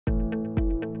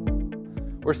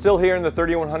We're still here in the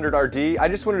 3100 RD. I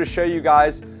just wanted to show you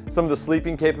guys some of the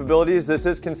sleeping capabilities. This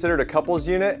is considered a couples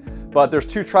unit, but there's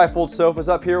 2 tri-fold sofas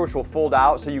up here which will fold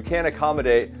out, so you can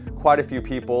accommodate quite a few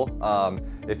people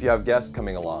if you have guests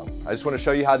coming along. I just want to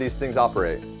show you how these things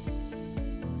operate.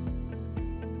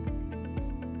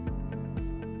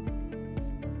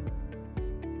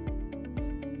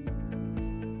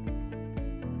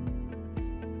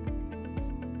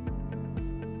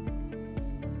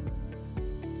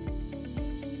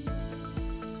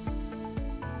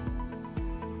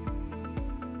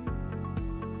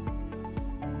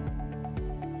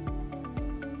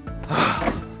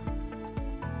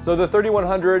 So the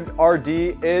 3100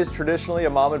 RD is traditionally a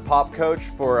mom and pop coach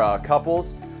for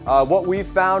couples. What we've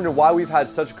found and why we've had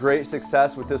such great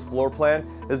success with this floor plan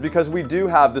is because we do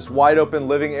have this wide open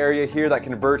living area here that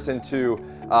converts into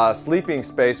sleeping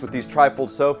space with these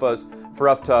tri-fold sofas for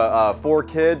up to 4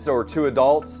 kids or 2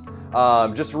 adults.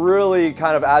 Just really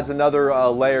kind of adds another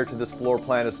layer to this floor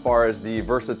plan as far as the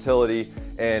versatility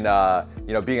and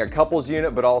being a couples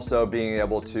unit, but also being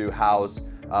able to house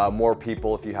more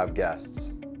people if you have guests.